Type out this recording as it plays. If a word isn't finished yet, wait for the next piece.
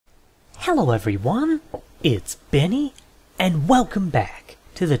Hello everyone, it's Benny, and welcome back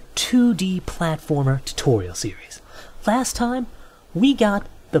to the 2D platformer tutorial series. Last time, we got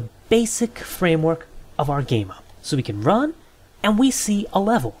the basic framework of our game up, so we can run, and we see a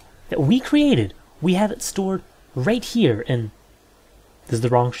level that we created. We have it stored right here in... This is the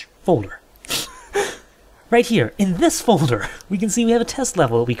wrong folder. Right here, in this folder, we can see we have a test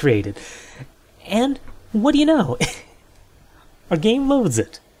level that we created. And, what do you know? Our game loads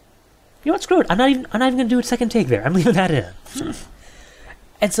it. You know what, screw it. I'm not even going to do a second take there. I'm leaving that in.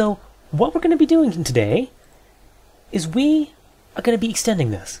 And so, what we're going to be doing today is we are going to be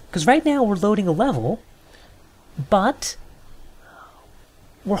extending this. Because right now we're loading a level, but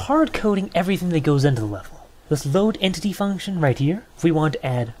we're hard-coding everything that goes into the level. This load entity function right here, if we want to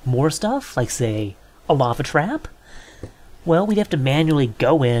add more stuff, like say, a lava trap, well, we'd have to manually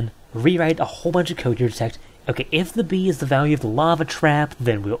go in, rewrite a whole bunch of code here to detect, okay, if the B is the value of the lava trap,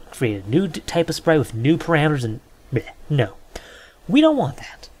 then we'll create a new type of sprite with new parameters and... bleh. No. We don't want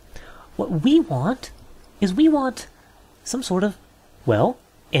that. What we want is we want some sort of, well,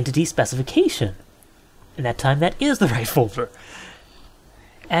 entity specification. And that time that is the right folder.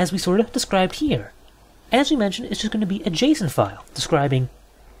 As we sort of described here. As we mentioned, it's just going to be a JSON file describing,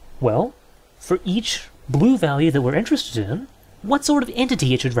 well, for each blue value that we're interested in, what sort of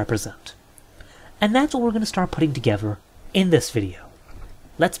entity it should represent. And that's what we're going to start putting together in this video.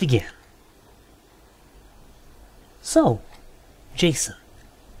 Let's begin. So, JSON.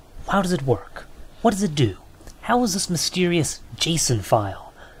 How does it work? What does it do? How is this mysterious JSON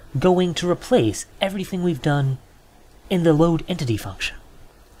file going to replace everything we've done in the load entity function?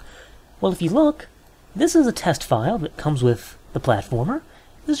 Well, if you look, this is a test file that comes with the platformer.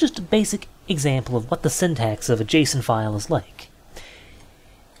 This is just a basic example of what the syntax of a JSON file is like.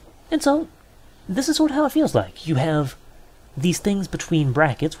 And so, this is sort of how it feels like. You have these things between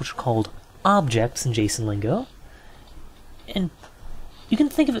brackets, which are called objects in JSON lingo. And you can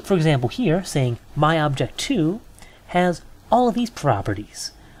think of it, for example, here, saying myObject2 has all of these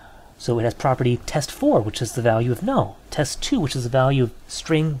properties. So it has property test4, which is the value of null, test2, which is the value of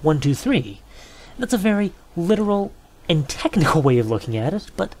string 123. That's a very literal and technical way of looking at it,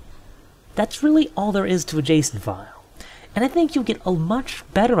 but that's really all there is to a JSON file. And I think you'll get a much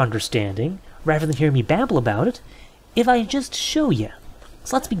better understanding, rather than hear me babble about it, if I just show you.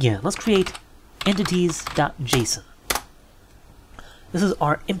 So let's begin. Let's create entities.json. This is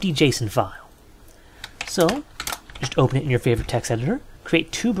our empty JSON file. So, just open it in your favorite text editor,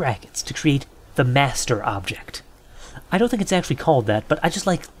 create two brackets to create the master object. I don't think it's actually called that, but I just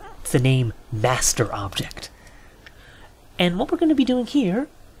like the name master object. And what we're going to be doing here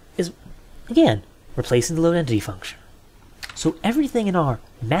is, again, replacing the load entity function. So everything in our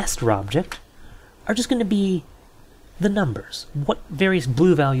master object are just going to be the numbers, what various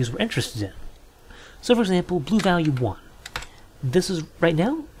blue values we're interested in. So for example, blue value 1. This is, right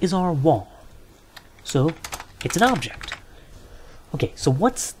now, is our wall. So it's an object. Okay, so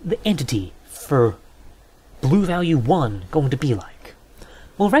what's the entity for blue value 1 going to be like?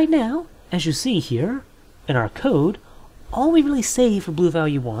 Well, right now, as you see here in our code, all we really say for blue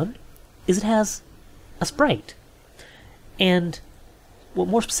value 1 is it has a sprite. And, well,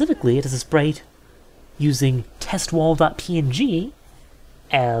 more specifically, it has a sprite using testwall.png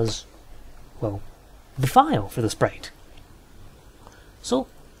as, well, the file for the sprite. So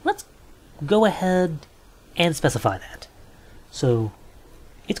let's go ahead and specify that. So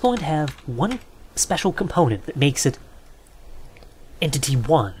it's going to have one special component that makes it entity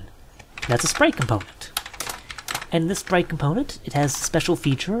 1. That's a sprite component. And this sprite component, it has a special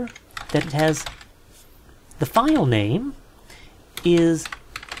feature that it has the file name is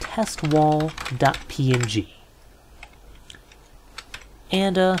testwall.png.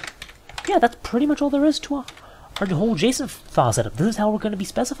 And, yeah, that's pretty much all there is to our whole JSON file setup. This is how we're going to be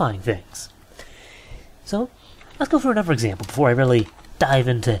specifying things. So, let's go for another example before I really dive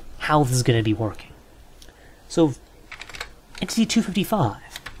into how this is going to be working. So, entity 255,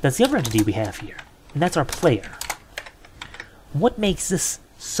 that's the other entity we have here, and that's our player. What makes this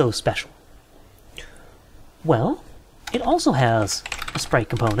so special? Well, it also has a sprite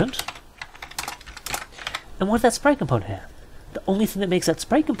component. And what does that sprite component have? The only thing that makes that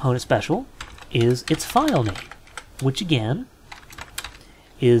sprite component special is its file name, which again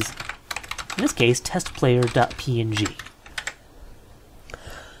is, in this case, testplayer.png.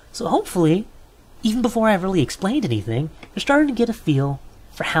 So hopefully, even before I've really explained anything, you're starting to get a feel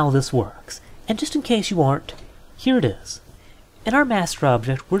for how this works. And just in case you aren't, here it is. In our master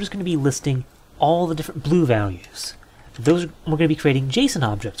object, we're just going to be listing all the different blue values. We're going to be creating JSON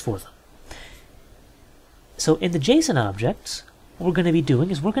objects for them. So in the JSON objects, what we're going to be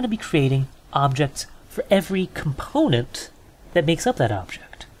doing is we're going to be creating objects for every component that makes up that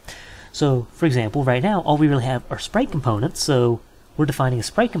object. So, for example, right now, all we really have are sprite components, so we're defining a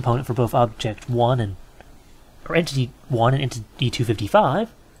sprite component for both object 1 or entity 1 and entity 255.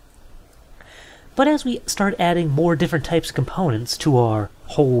 But as we start adding more different types of components to our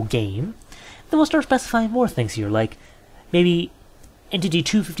whole game, then we'll start specifying more things here, like maybe entity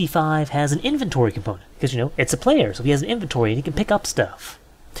 255 has an inventory component, because, it's a player, so he has an inventory and he can pick up stuff.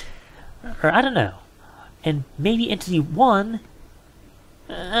 Or, I don't know. And maybe entity 1,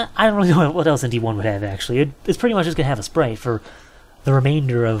 I don't really know what else entity 1 would have, actually. It's pretty much just going to have a sprite for the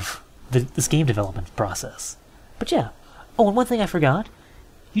remainder of this game development process. But yeah. Oh, and one thing I forgot.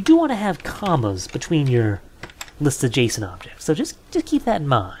 You do want to have commas between your lists of JSON objects, so just keep that in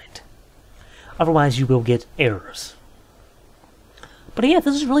mind. Otherwise, you will get errors. But yeah,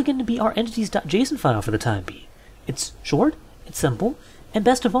 this is really going to be our entities.json file for the time being. It's short, it's simple, and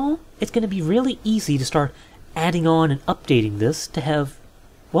best of all, it's going to be really easy to start adding on and updating this to have,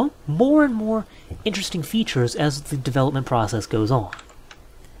 well, more and more interesting features as the development process goes on.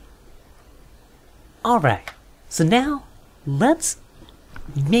 Alright, so now let's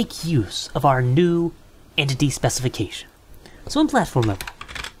make use of our new entity specification. So in platform level,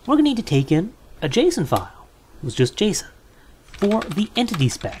 we're going to need to take in a JSON file, it was just JSON, for the entity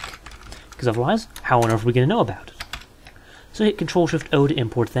spec, because otherwise, how on earth are we going to know about it? So hit Control-Shift-O to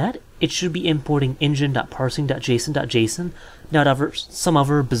import that. It should be importing engine.parsing.json.json, not some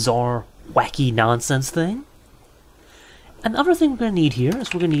other bizarre, wacky nonsense thing. And the other thing we're going to need here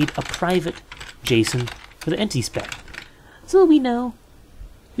is we're going to need a private JSON for the entity spec, so that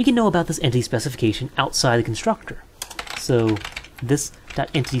we can know about this entity specification outside the constructor. So this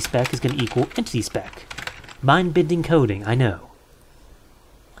 .entity_spec is going to equal entity spec. Mind-bending coding, I know.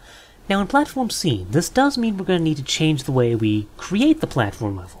 Now in platform scene, this does mean we're going to need to change the way we create the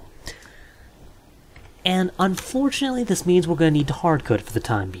platform level. And unfortunately, this means we're going to need to hardcode it for the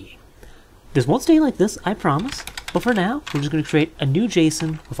time being. This won't stay like this, I promise, but for now, we're just going to create a new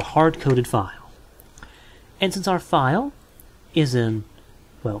JSON with a hard-coded file. And since our file is in,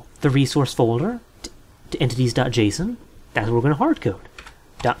 well, the resource folder to entities.json, that's what we're going to hardcode.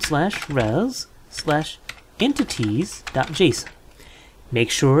 /res/entities.json. Make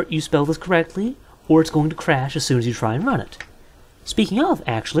sure you spell this correctly, or it's going to crash as soon as you try and run it. Speaking of,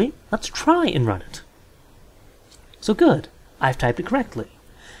 actually, let's try and run it. So good, I've typed it correctly.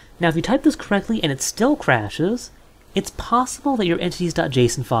 Now if you type this correctly and it still crashes, it's possible that your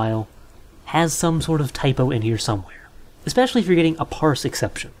entities.json file has some sort of typo in here somewhere, especially if you're getting a parse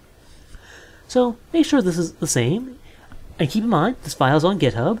exception. So make sure this is the same, and keep in mind this file is on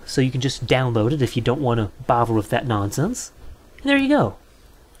GitHub, so you can just download it if you don't want to bother with that nonsense. And there you go.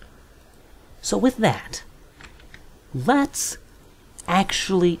 So with that, let's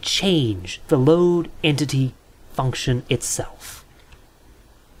actually change the load entity function itself.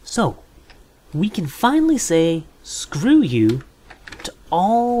 So we can finally say screw you to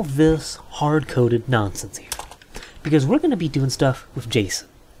all this hard-coded nonsense here, because we're going to be doing stuff with JSON.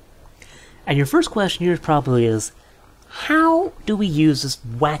 And your first question here probably is, how do we use this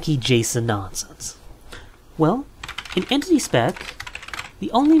wacky JSON nonsense? Well, in entity spec,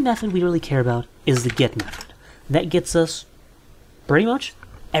 the only method we really care about is the get method. That gets us pretty much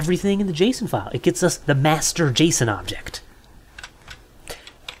everything in the JSON file. It gets us the master JSON object.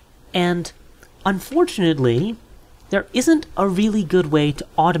 And unfortunately, there isn't a really good way to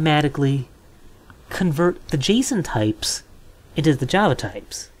automatically convert the JSON types into the Java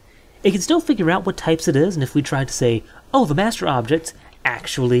types. It can still figure out what types it is, and if we try to say, oh, the master object's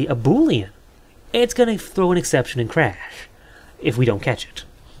actually a Boolean, it's going to throw an exception and crash if we don't catch it.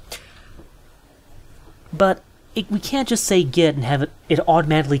 But we can't just say get and have it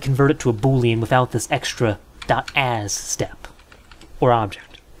automatically convert it to a Boolean without this extra .as step. Or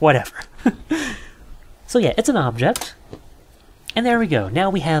object. Whatever. So yeah, it's an object. And there we go.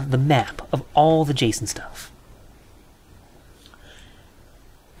 Now we have the map of all the JSON stuff.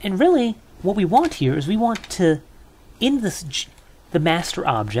 And really, what we want here is we want to, in this the master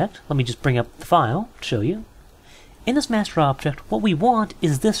object, let me just bring up the file to show you. In this master object, what we want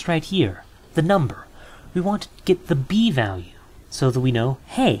is this right here, the number. We want to get the B value so that we know,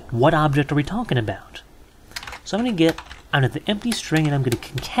 hey, what object are we talking about? So I'm going to get out of the empty string and I'm going to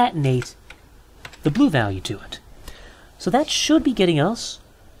concatenate the blue value to it. So that should be getting us,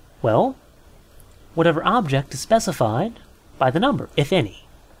 well, whatever object is specified by the number, if any.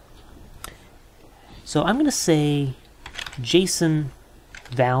 So I'm going to say JSON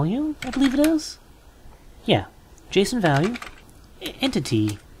value, I believe it is. Yeah, JSON value,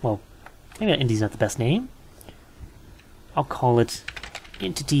 entity, well, maybe entity's not the best name. I'll call it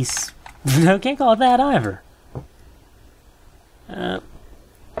entities. No, can't call it that either.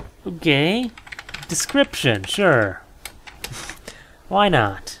 Okay. Description, sure. Why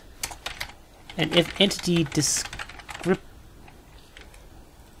not? And if entity descript...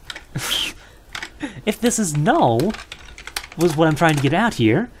 if this is null, was what I'm trying to get out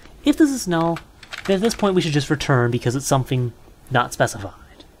here, if this is null, then at this point we should just return because it's something not specified.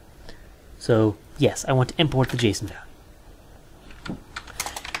 So, yes, I want to import the JSON value.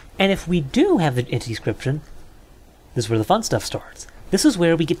 And if we do have the entity description, this is where the fun stuff starts. This is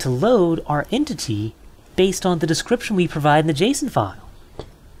where we get to load our entity based on the description we provide in the JSON file.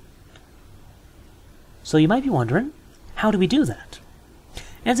 So you might be wondering, how do we do that?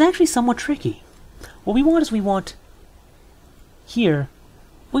 And it's actually somewhat tricky. What we want is we want an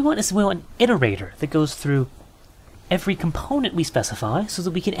iterator that goes through every component we specify so that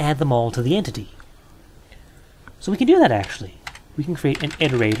we can add them all to the entity. So we can do that actually. We can create an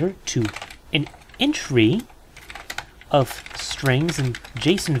iterator to an entry of strings and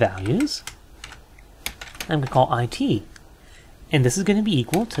JSON values. I'm going to call IT. And this is going to be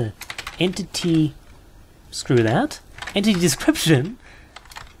equal to entity, screw that, entity description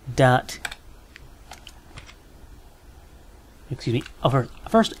dot,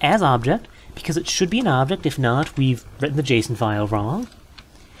 first as object, because it should be an object. If not, we've written the JSON file wrong.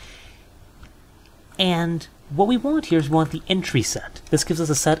 And what we want here is we want the entry set. This gives us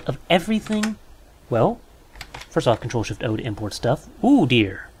a set of everything. Well, first off, Control-Shift-O to import stuff. Ooh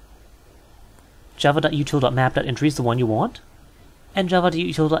dear. Java.util.map.entry is the one you want, and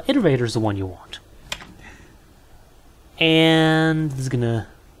Java.util.iterator is the one you want. And this is gonna...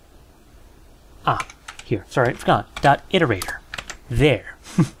 here, sorry, I forgot. .iterator. There.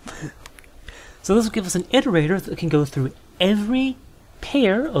 So this will give us an iterator that can go through every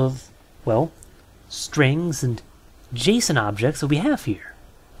pair of, well, strings and JSON objects that we have here.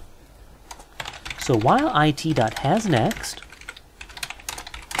 So while it.hasNext,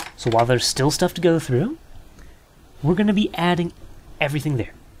 so while there's still stuff to go through, we're going to be adding everything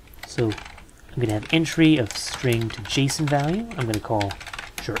there. So I'm going to have entry of string to JSON value. I'm going to call,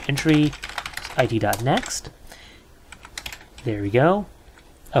 entry it.next. There we go.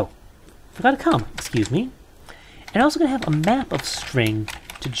 Oh, forgot a comma, excuse me. And I'm also going to have a map of string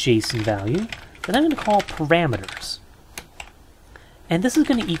to JSON value that I'm going to call parameters. And this is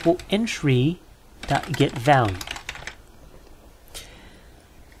going to equal entry.getValue.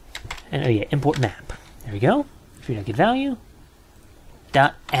 And import map. There we go. Entry.getValue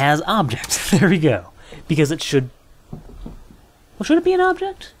dot as object. There we go. Because it should... Well, should it be an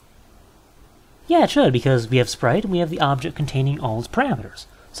object? Yeah, it should, because we have sprite and we have the object containing all its parameters.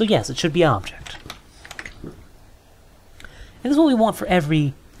 So yes, it should be object. And this is what we want for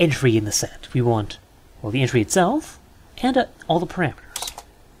every entry in the set. We want, well, the entry itself and all the parameters.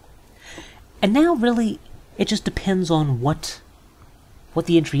 And now, really, it just depends on what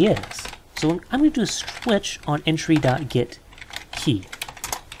the entry is. So I'm going to do a switch on entry.getKey.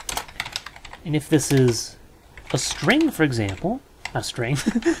 And if this is a string, for example, a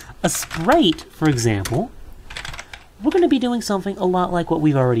sprite, for example, we're going to be doing something a lot like what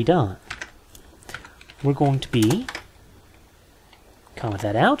we've already done. We're going to be comment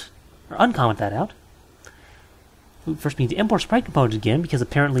that out, or uncomment that out. First we need to import sprite component again, because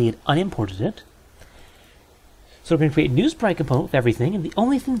apparently it unimported it. So we're going to create a new sprite component with everything, and the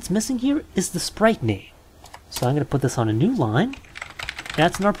only thing that's missing here is the sprite name. So I'm going to put this on a new line, and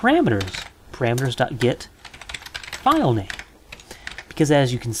that's in our parameters. Parameters.get file name. Because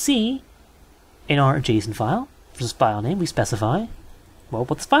as you can see, in our JSON file, for this file name, we specify, well,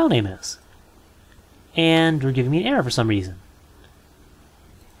 what this file name is. And we're giving me an error for some reason.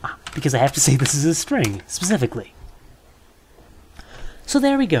 Because I have to say this is a string, specifically. So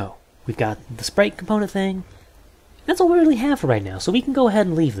there we go. We've got the sprite component thing. That's all we really have for right now, so we can go ahead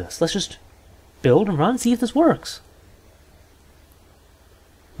and leave this. Let's just build and run and see if this works.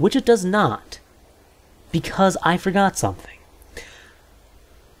 Which it does not, because I forgot something.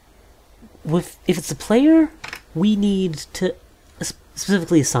 If it's a player, we need to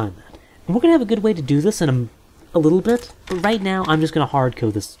specifically assign that. And we're going to have a good way to do this in a little bit, but right now I'm just going to hard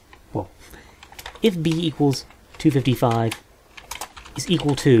code this. Well, if b equals 255 is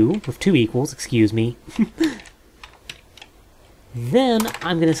equal to, with two equals, excuse me, then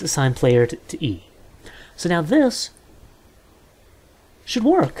I'm going to assign player to E. So now this should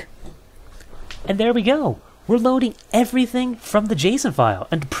work. And there we go. We're loading everything from the JSON file.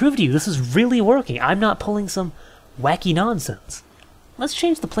 And to prove to you this is really working, I'm not pulling some wacky nonsense. Let's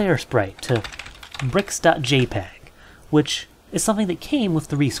change the player sprite to bricks.jpg, which is something that came with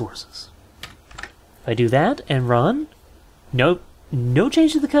the resources. If I do that and run, Nope, no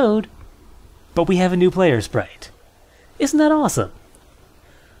change to the code, but we have a new player sprite. Isn't that awesome?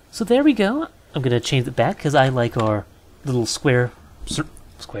 So there we go. I'm going to change it back because I like our little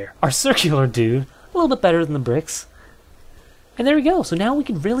our circular dude a little bit better than the bricks. And there we go. So now we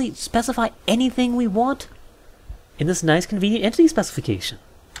can really specify anything we want in this nice convenient entity specification.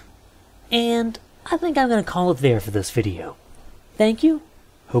 And I think I'm going to call it there for this video. Thank you.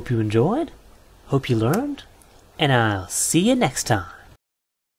 Hope you enjoyed. Hope you learned. And I'll see you next time.